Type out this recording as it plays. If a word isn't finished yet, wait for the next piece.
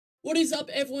What is up,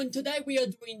 everyone? Today we are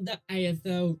doing the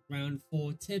AFL round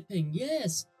 4 tipping.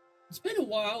 Yes, it's been a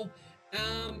while.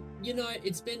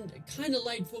 It's been kind of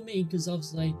late for me because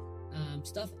obviously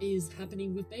stuff is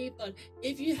happening with me. But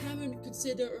if you haven't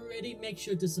considered already, make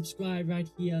sure to subscribe right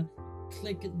here.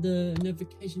 Click the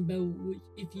notification bell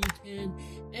if you can,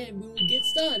 and we will get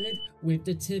started with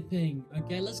the tipping.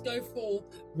 Okay, let's go for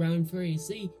round 3.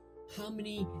 See how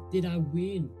many did I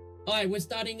win. Alright, we're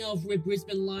starting off with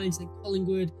Brisbane Lions and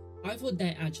Collingwood. I thought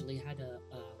they actually had a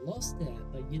loss there,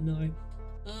 but it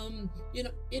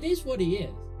is what it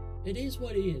is. It is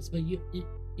what it is, but you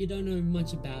don't know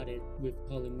much about it with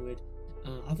Collingwood.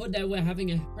 I thought they were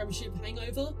having a premiership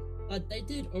hangover, but they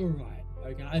did alright.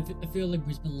 Okay, I feel like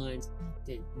Brisbane Lions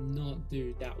did not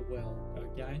do that well.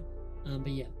 Okay,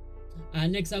 but yeah.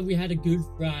 Next up, we had a Good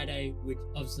Friday, which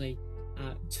obviously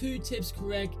 2 tips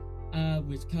correct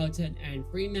with Carlton and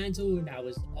Fremantle. That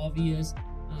was obvious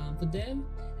for them.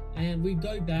 And we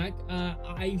go back.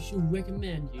 I should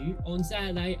recommend you on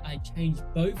Saturday. I changed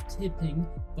both tipping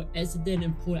for Essendon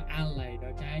and Port Adelaide.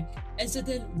 Okay,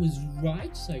 Essendon was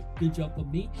right, so good job for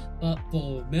me. But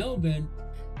for Melbourne,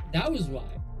 that was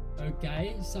right.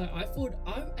 Okay, so I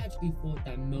actually thought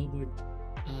that Melbourne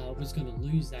was gonna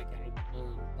lose that game.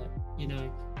 But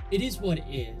it is what it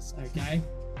is. Okay.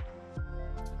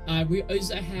 We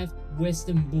also have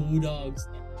Western Bulldogs.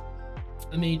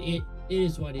 I mean, it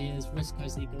is what it is. West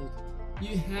Coast Eagles.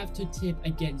 You have to tip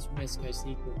against West Coast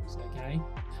Eagles, okay?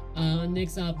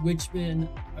 Next up, Richmond.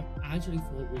 I actually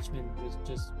thought Richmond was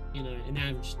just, an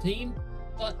average team,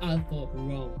 but I thought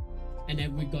wrong. And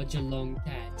then we got Geelong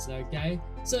Cats, okay?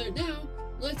 So now,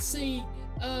 let's see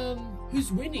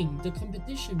who's winning the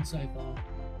competition so far.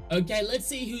 Okay, let's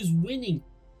see who's winning.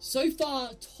 So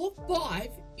far, top 5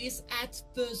 is at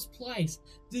first place.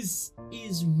 This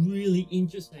is really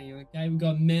interesting, okay? We've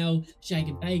got Mel, Shake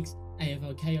and Bakes,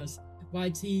 AFL Chaos,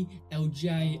 YT,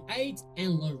 LJ8,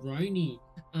 and Laroni.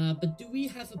 But do we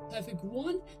have a perfect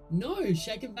one? No,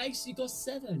 Shake and Bakes, you got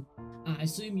 7. I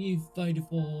assume you voted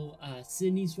for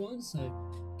Sydney Swans, so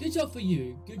good job for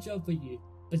you, good job for you.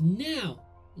 But now,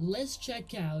 let's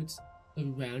check out the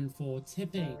round 4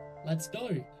 tipping. Let's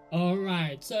go.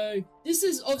 Alright, so this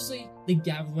is obviously the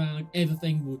gap round.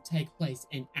 Everything will take place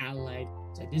in Adelaide,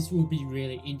 so this will be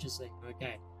really interesting.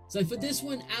 Okay, so for this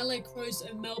one, Adelaide Crows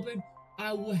and Melbourne,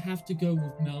 I will have to go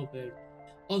with Melbourne.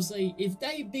 Obviously, if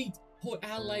they beat Port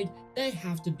Adelaide, they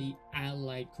have to beat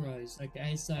Adelaide Crows.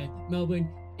 Okay, so Melbourne,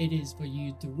 it is for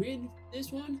you to win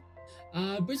this one.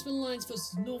 Brisbane Lions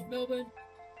versus North Melbourne.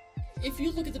 If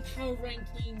you look at the power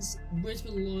rankings,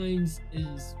 Brisbane Lions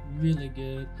is really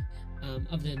good,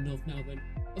 other than North Melbourne.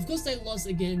 Of course, they lost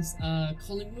against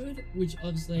Collingwood, which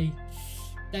obviously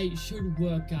they should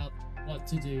work out what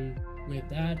to do with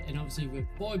that, and obviously with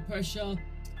forward pressure.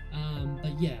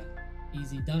 But yeah,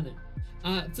 easy done it.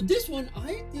 For this one,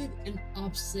 I did an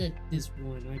upset this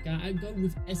one. Okay, I go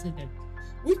with Essendon.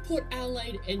 With Port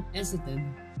Adelaide and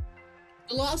Essendon.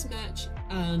 The last match,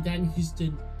 Dan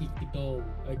Houston kicked the goal,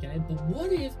 okay? But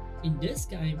what if in this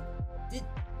game did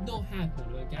not happen,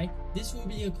 okay? This will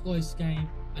be a close game.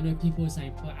 I know people are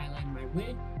saying Port Adelaide might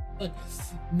win, but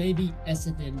maybe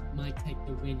Essendon might take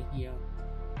the win here.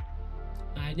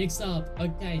 Alright, next up,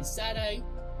 okay, Saturday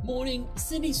morning,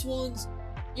 Sydney Swans.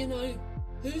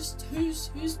 Who's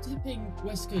tipping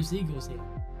West Coast Eagles here?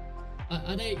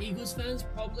 Are they Eagles fans?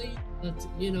 Probably, but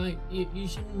you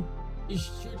shouldn't. You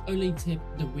should only tip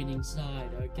the winning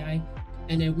side, okay?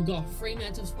 And then we got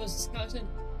Fremantle versus Carlton.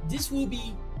 This will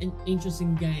be an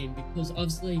interesting game because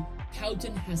obviously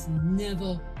Carlton has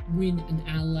never won an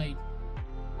Adelaide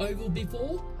Oval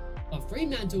before, but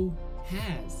Fremantle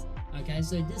has. Okay,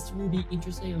 so this will be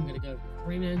interesting. I'm gonna go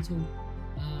Fremantle.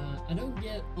 I don't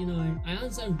get, I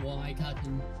understand why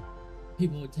Carlton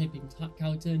people are tipping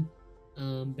Carlton,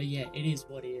 but yeah, it is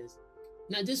what it is.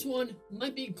 Now this one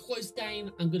might be a close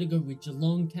game. I'm gonna go with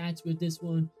Geelong Cats with this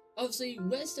one. Obviously,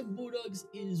 Western Bulldogs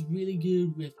is really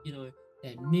good with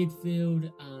that midfield,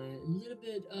 a little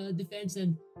bit defense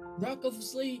and ruck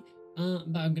obviously.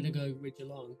 But I'm gonna go with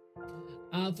Geelong.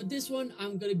 For this one,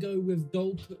 I'm gonna go with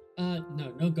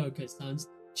not Gold Coast Suns.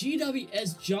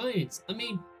 GWS Giants. I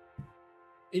mean,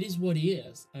 it is what it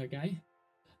is. Okay.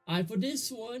 For this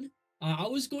one. I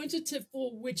was going to tip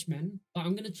for Richmond, but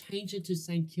I'm going to change it to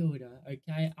St Kilda,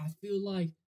 okay? I feel like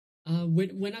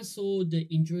when I saw the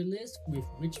injury list with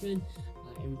Richmond,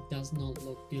 it does not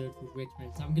look good for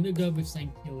Richmond. So I'm going to go with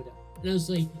St Kilda. And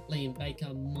obviously, Liam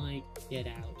Baker might get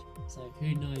out. So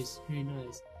who knows, who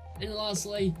knows. And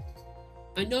lastly,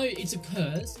 I know it's a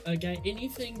curse, okay?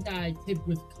 Anything that I tip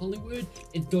with Collingwood,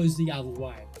 it goes the other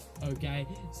way, okay?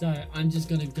 So I'm just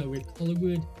going to go with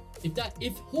Collingwood.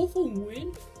 If Hawthorn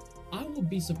win, I will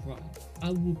be surprised.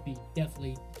 I will be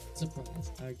definitely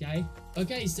surprised.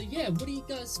 Okay, so yeah, what do you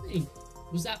guys think?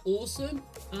 Was that awesome?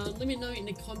 Let me know in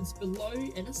the comments below,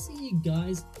 and I'll see you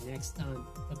guys next time.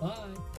 Bye bye.